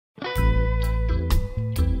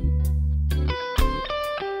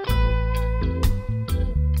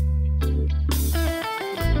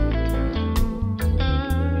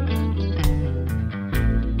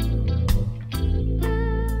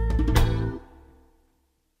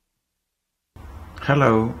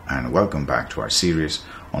Hello and welcome back to our series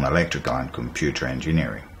on electrical and computer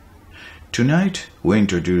engineering. Tonight we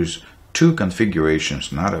introduce two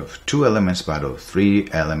configurations not of two elements but of three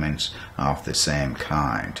elements of the same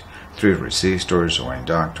kind. Three resistors or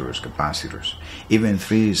inductors, capacitors, even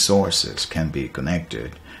three sources can be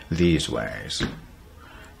connected these ways.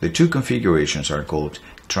 The two configurations are called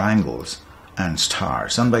triangles and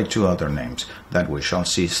stars, and by two other names that we shall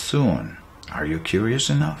see soon. Are you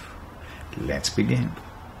curious enough? Let's begin.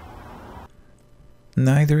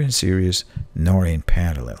 Neither in series nor in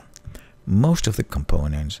parallel. Most of the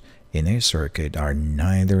components in a circuit are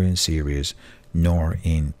neither in series nor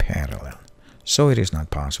in parallel, so it is not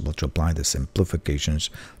possible to apply the simplifications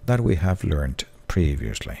that we have learned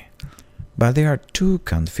previously. But there are two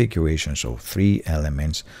configurations of three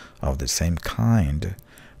elements of the same kind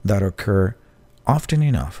that occur often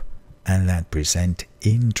enough and that present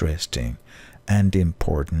interesting and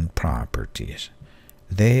important properties.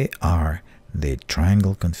 They are the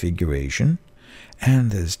triangle configuration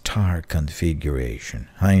and the star configuration.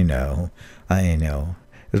 I know.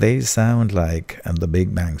 They sound like the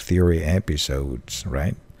Big Bang Theory episodes,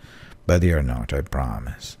 right? But they are not, I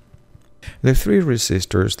promise. The three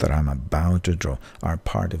resistors that I'm about to draw are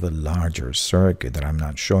part of a larger circuit that I'm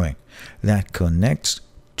not showing that connects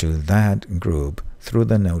to that group through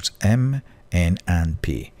the nodes M, N, and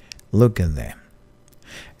P. Look at them.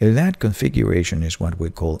 That configuration is what we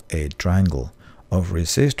call a triangle of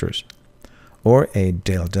resistors, or a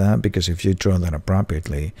delta, because if you draw that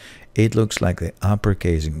appropriately, it looks like the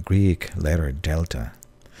uppercase Greek letter delta.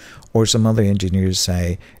 Or some other engineers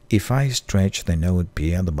say, if I stretch the node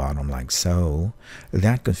P at the bottom like so,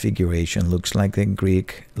 that configuration looks like the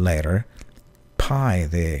Greek letter pi,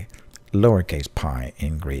 the lowercase pi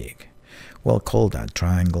in Greek. We'll call that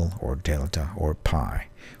triangle or delta or pi.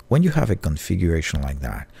 When you have a configuration like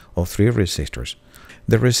that of three resistors,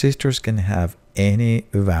 the resistors can have any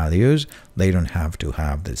values. They don't have to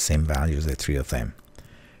have the same values, the three of them.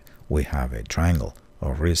 We have a triangle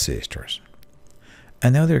of resistors.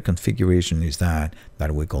 Another configuration is that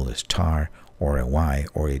we call a star or a Y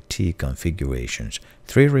or a T configurations.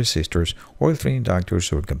 Three resistors or three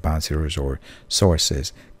inductors or capacitors or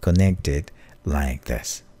sources connected like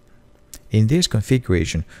this. In this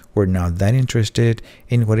configuration, we're not that interested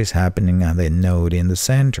in what is happening at the node in the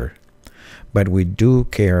center, but we do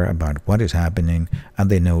care about what is happening at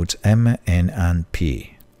the nodes M, N, and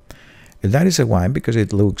P. That is a Y because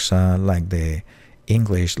it looks like the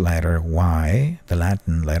English letter Y, the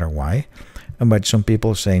Latin letter Y, but some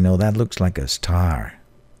people say, no, that looks like a star.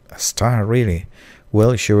 A star, really?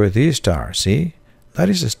 Well, sure, it is a star, see? That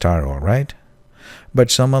is a star, all right. But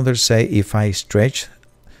some others say, if I stretch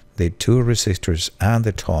the two resistors at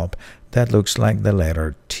the top, that looks like the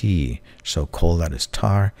letter T. So call that a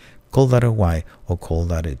star, call that a Y, or call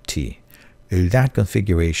that a T. That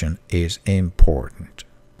configuration is important.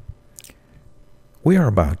 We are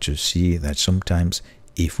about to see that sometimes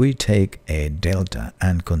if we take a delta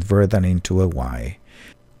and convert that into a Y,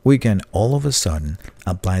 we can all of a sudden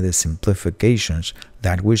apply the simplifications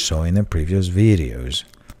that we saw in the previous videos.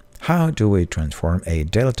 How do we transform a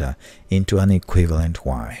delta into an equivalent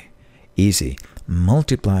Y? Easy.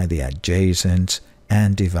 Multiply the adjacents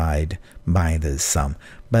and divide by the sum.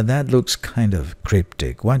 But that looks kind of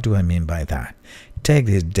cryptic. What do I mean by that? Take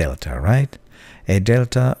this delta, right? A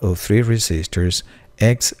delta of three resistors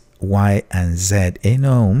X, Y, and Z in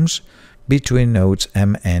ohms between nodes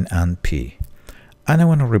M, N, and P. And I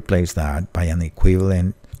want to replace that by an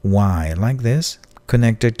equivalent Y like this,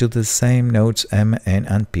 connected to the same nodes M, N,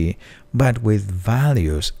 and P, but with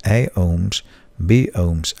values A ohms, B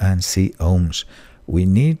ohms, and C ohms. We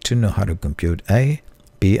need to know how to compute A,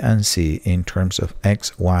 B, and C in terms of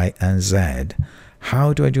X, Y, and Z.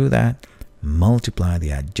 How do I do that? Multiply the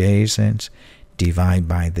adjacents, divide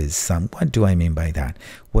by the sum. What do I mean by that?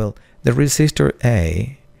 Well, the resistor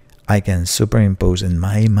A, I can superimpose in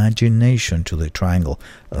my imagination to the triangle,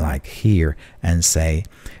 like here, and say,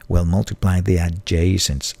 well, multiply the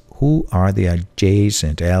adjacents. Who are the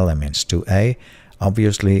adjacent elements to A?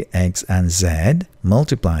 Obviously, X and Z.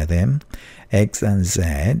 Multiply them, X and Z,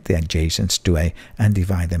 the adjacents to A, and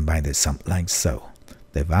divide them by the sum, like so.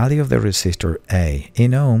 The value of the resistor A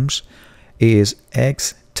in ohms is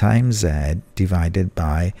X times Z divided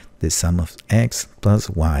by the sum of X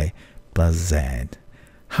plus Y plus Z.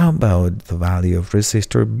 How about the value of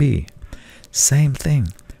resistor B? Same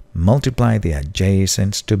thing. Multiply the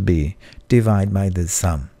adjacents to B, divide by the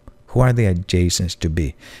sum. Who are the adjacents to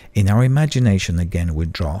B? In our imagination, again, we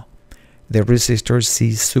draw the resistor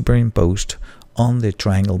C superimposed on the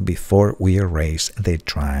triangle before we erase the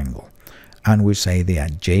triangle. and we say the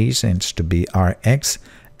adjacents to B are X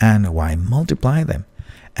and Y. Multiply them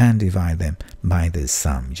and divide them by the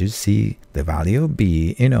sum. You see the value of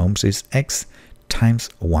B in ohms is X times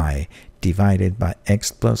Y divided by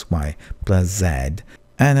X plus Y plus Z.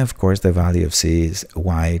 And of course the value of C is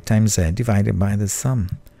Y times Z divided by the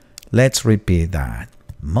sum. Let's repeat that.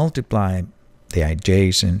 Multiply the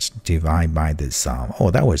adjacents, divide by the sum.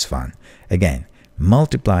 Oh, that was fun. Again,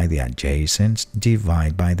 multiply the adjacents,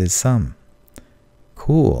 divide by the sum.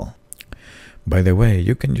 Cool. By the way,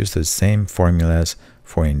 you can use the same formulas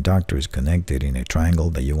for inductors connected in a triangle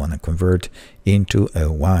that you want to convert into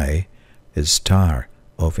a Y star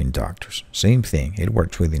of inductors. Same thing, it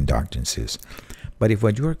works with inductances. But if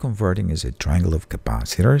what you are converting is a triangle of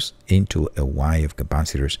capacitors into a Y of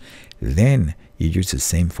capacitors, then you use the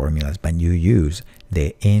same formulas, but you use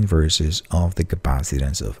the inverses of the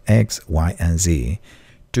capacitance of X, Y, and Z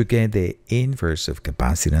to get the inverse of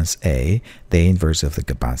capacitance A, the inverse of the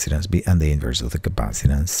capacitance B, and the inverse of the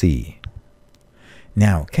capacitance C.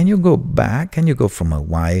 Now, can you go back? Can you go from a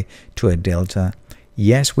Y to a delta?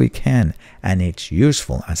 Yes, we can, and it's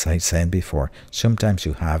useful, as I said before. Sometimes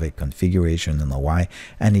you have a configuration in a Y,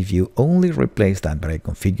 and if you only replace that by a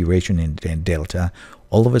configuration in delta,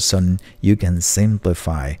 all of a sudden you can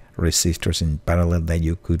simplify resistors in parallel that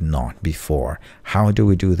you could not before. How do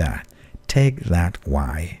we do that? Take that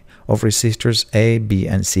Y of resistors A, B,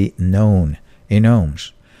 and C known in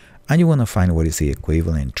ohms, and you want to find what is the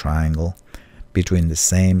equivalent triangle between the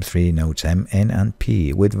same three nodes M, N, and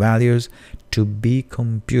P with values to be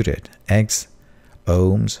computed: X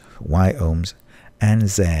ohms, Y ohms, and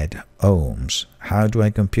Z ohms. How do I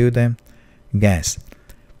compute them? Guess.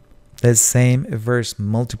 The same verse,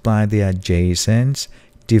 multiply the adjacents,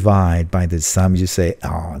 divide by the sum. You say,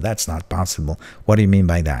 oh, that's not possible. What do you mean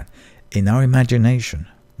by that? In our imagination,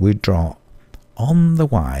 we draw on the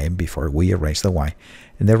Y, before we erase the Y,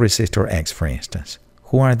 the resistor X, for instance.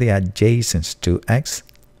 Who are the adjacents to X?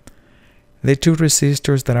 The two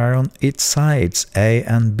resistors that are on its sides, A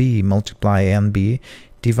and B. Multiply A and B,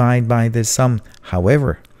 divide by the sum.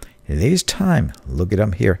 However, this time, look it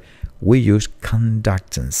up here, we use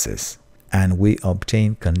conductances, and we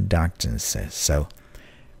obtain conductances. So,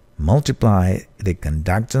 multiply the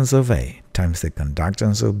conductance of A times the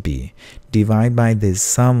conductance of B, divide by the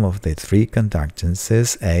sum of the three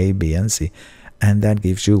conductances A, B, and C, and that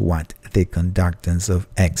gives you what? The conductance of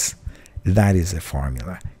X. That is the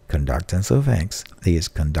formula. Conductance of X is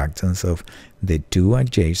conductance of the two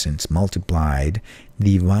adjacents multiplied,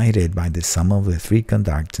 divided by the sum of the three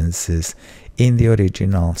conductances in the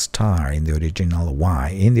original star, in the original Y,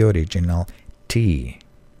 in the original T.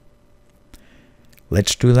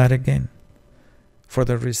 Let's do that again. For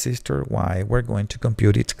the resistor Y, we're going to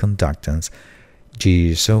compute its conductance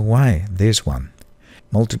G sub Y, this one.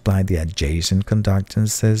 Multiply the adjacent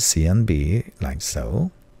conductances C and B, like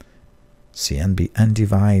so, C and B, and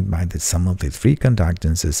divide by the sum of the three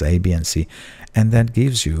conductances A, B, and C, and that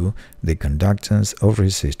gives you the conductance of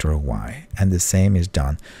resistor Y, and the same is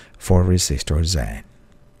done for resistor Z.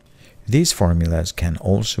 These formulas can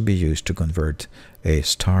also be used to convert a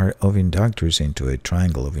star of inductors into a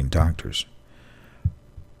triangle of inductors.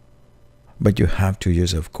 But you have to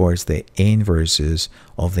use, of course, the inverses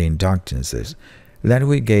of the inductances that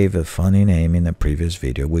we gave a funny name in the previous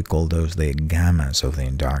video. We call those the gammas of the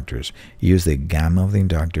inductors. Use the gamma of the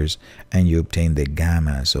inductors and you obtain the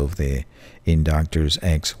gammas of the inductors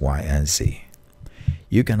X, Y, and Z.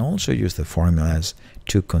 You can also use the formulas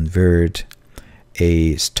to convert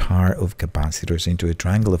a star of capacitors into a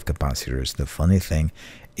triangle of capacitors. The funny thing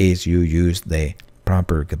is you use the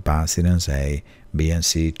proper capacitance A, B, and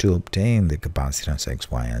C to obtain the capacitance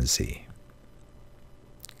X, Y, and Z.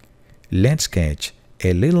 Let's sketch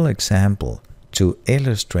a little example to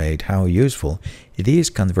illustrate how useful these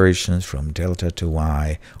conversions from delta to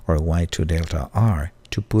Y or Y to delta are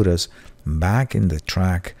to put us back in the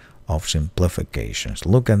track of simplifications.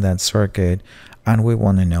 Look at that circuit, and we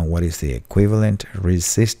want to know what is the equivalent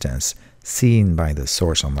resistance seen by the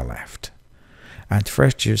source on the left. At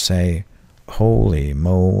first you say, holy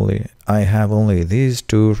moly, I have only these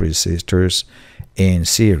two resistors in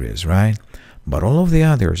series, right? But all of the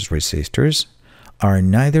other resistors are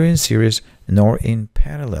neither in series nor in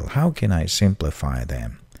parallel. How can I simplify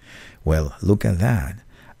them? Well, look at that.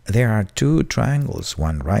 There are two triangles,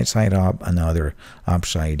 one right side up, another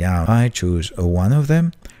upside down. I choose one of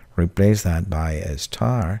them, replace that by a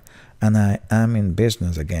star, and I am in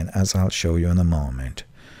business again, as I'll show you in a moment.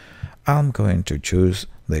 I'm going to choose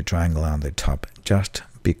the triangle on the top just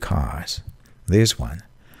because. This one.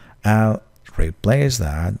 I'll replace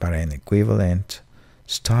that by an equivalent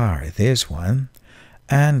star, this one,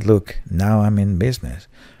 And look, now I'm in business,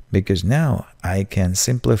 because now I can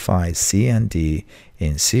simplify C and D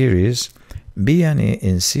in series, B and E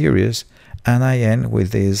in series, and I end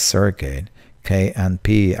with this circuit. K and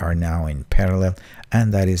P are now in parallel,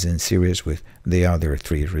 and that is in series with the other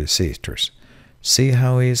three resistors. See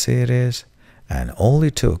how easy it is? And all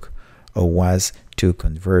it took was to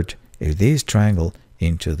convert this triangle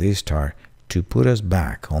into this star to put us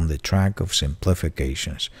back on the track of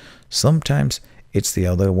simplifications. Sometimes it's the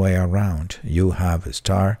other way around. You have a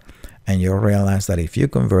star, and you realize that if you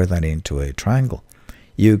convert that into a triangle,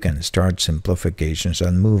 you can start simplifications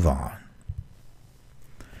and move on.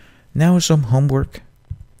 Now some homework.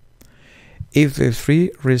 If the three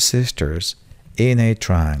resistors in a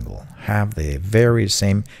triangle have the very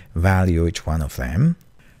same value, each one of them,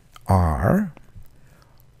 R,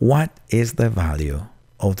 what is the value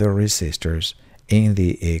of the resistors in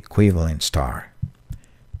the equivalent star?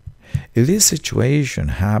 This situation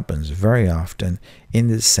happens very often in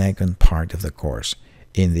the second part of the course,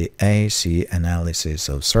 in the AC analysis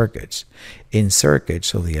of circuits, in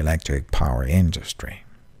circuits of the electric power industry.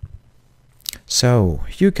 So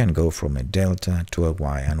you can go from a delta to a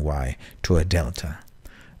Y and Y to a delta.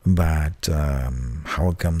 But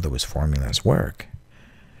how come those formulas work?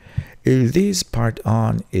 This part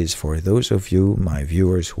on is for those of you, my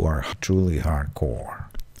viewers, who are truly hardcore.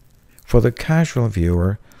 For the casual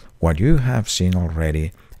viewer, what you have seen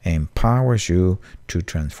already empowers you to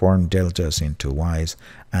transform deltas into Ys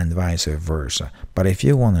and vice versa. But if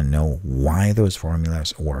you want to know why those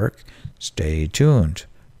formulas work, stay tuned.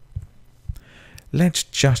 Let's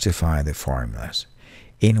justify the formulas.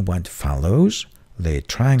 In what follows, the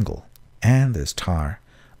triangle and the star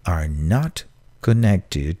are not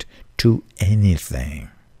connected to anything.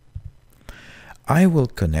 I will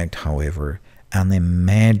connect, however, an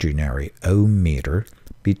imaginary Ohm meter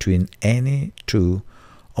between any two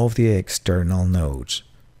of the external nodes,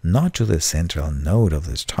 not to the central node of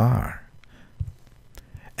the star,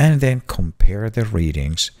 and then compare the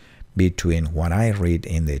readings between what I read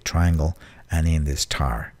in the triangle and in the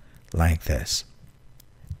star, like this.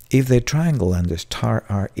 If the triangle and the star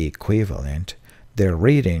are equivalent, the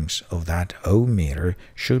readings of that Ohm meter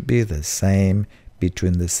should be the same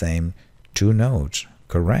between the same two nodes,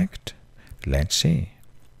 correct? Let's see.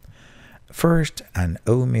 First, an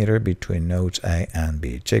Ohm meter between nodes A and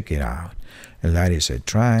B. Check it out. That is a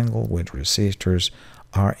triangle with resistors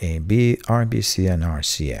RAB, RBC, and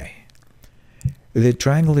RCA. The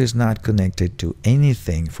triangle is not connected to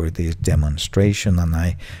anything for this demonstration, and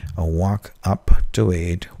I walk up to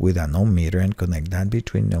it with an Ohm meter and connect that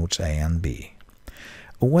between nodes A and B.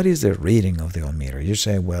 What is the reading of the Ohm meter? You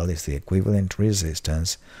say, well, it's the equivalent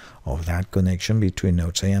resistance of that connection between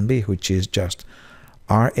nodes A and B, which is just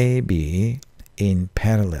RAB in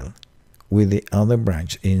parallel with the other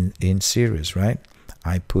branch in series, right?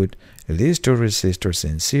 I put these two resistors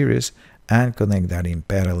in series and connect that in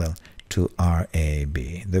parallel to RAB.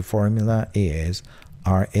 The formula is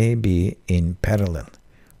RAB in parallel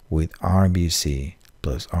with RBC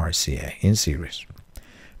plus RCA in series.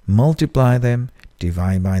 Multiply them,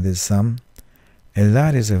 divide by the sum, and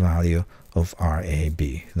that is the value of RAB.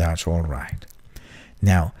 That's all right.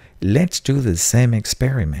 Now, let's do the same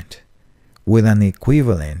experiment with an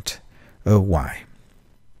equivalent of Y.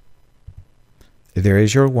 There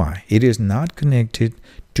is your Y. It is not connected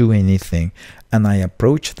to anything, and I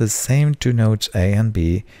approach the same two nodes A and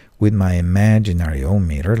B with my imaginary Ohm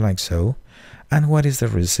meter, like so. And what is the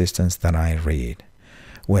resistance that I read?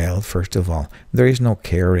 Well, first of all, there is no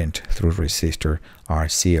current through resistor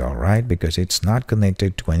RC, all right, because it's not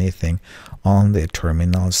connected to anything on the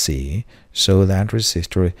terminal C, so that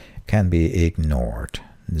resistor can be ignored.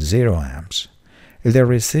 0 amps. The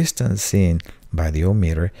resistance seen by the Ohm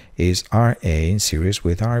meter is RA in series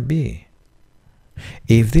with RB.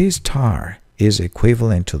 If this star is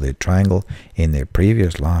equivalent to the triangle in the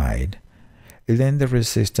previous slide, then the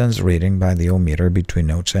resistance reading by the Ohm meter between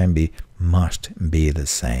nodes A and B must be the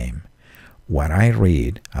same. What I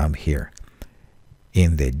read up here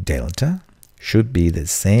in the delta should be the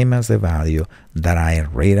same as the value that I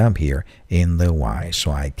read up here in the Y,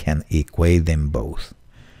 so I can equate them both.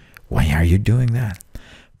 Why are you doing that?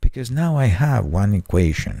 Because now I have one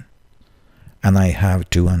equation and I have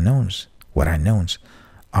two unknowns. What unknowns?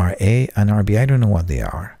 RA and RB, I don't know what they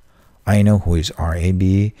are. I know who is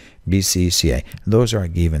RAB, BC, CA. Those are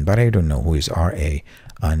given, but I don't know who is RA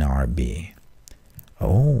and RB.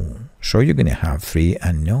 Oh, so you're going to have three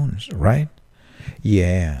unknowns, right?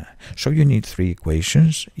 Yeah. So you need three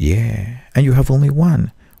equations? Yeah. And you have only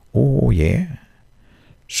one? Oh, yeah.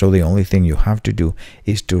 So the only thing you have to do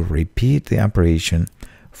is to repeat the operation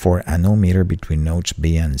for an Ohm meter between nodes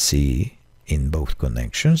B and C in both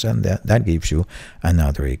connections, and that gives you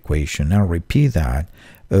another equation. Now repeat that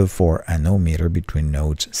for an Ohm meter between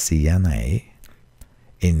nodes C and A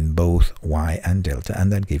in both Y and delta,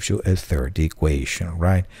 and that gives you a third equation,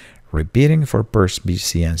 right? Repeating for pairs B,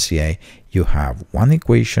 C, and CA, you have one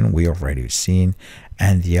equation we already seen,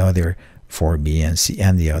 and the other for B and C,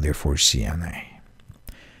 and the other for C and A.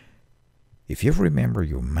 If you remember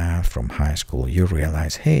your math from high school, you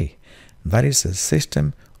realize, hey, that is a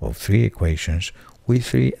system of three equations with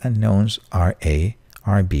three unknowns RA,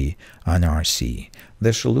 RB, and RC.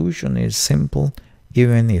 The solution is simple,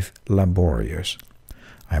 even if laborious.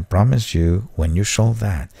 I promise you, when you solve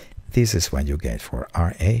that, this is what you get for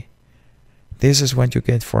RA, this is what you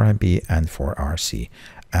get for RB and for RC.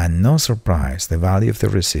 And no surprise, the value of the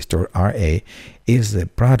resistor RA is the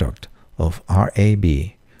product of RAB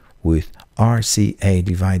with RCA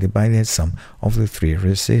divided by the sum of the three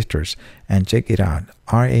resistors. And check it out,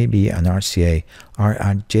 RAB and RCA are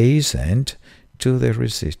adjacent to the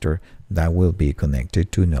resistor that will be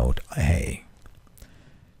connected to node A.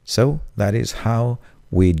 So that is how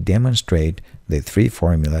we demonstrate the three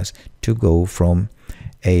formulas to go from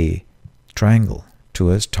a triangle to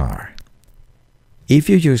a star. If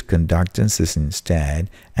you use conductances instead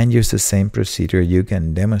and use the same procedure, you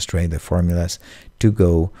can demonstrate the formulas to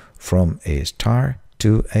go from a star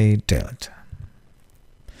to a delta.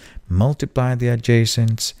 Multiply the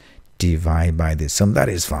adjacents, divide by the sum. That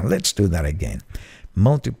is fun. Let's do that again.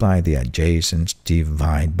 Multiply the adjacents,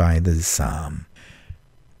 divide by the sum.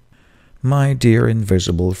 My dear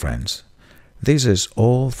invisible friends, this is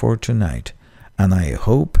all for tonight, and I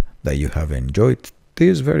hope that you have enjoyed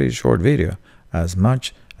this very short video as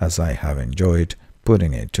much as I have enjoyed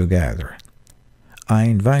putting it together. I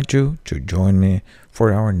invite you to join me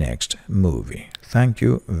for our next movie. Thank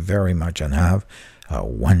you very much and have a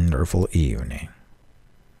wonderful evening.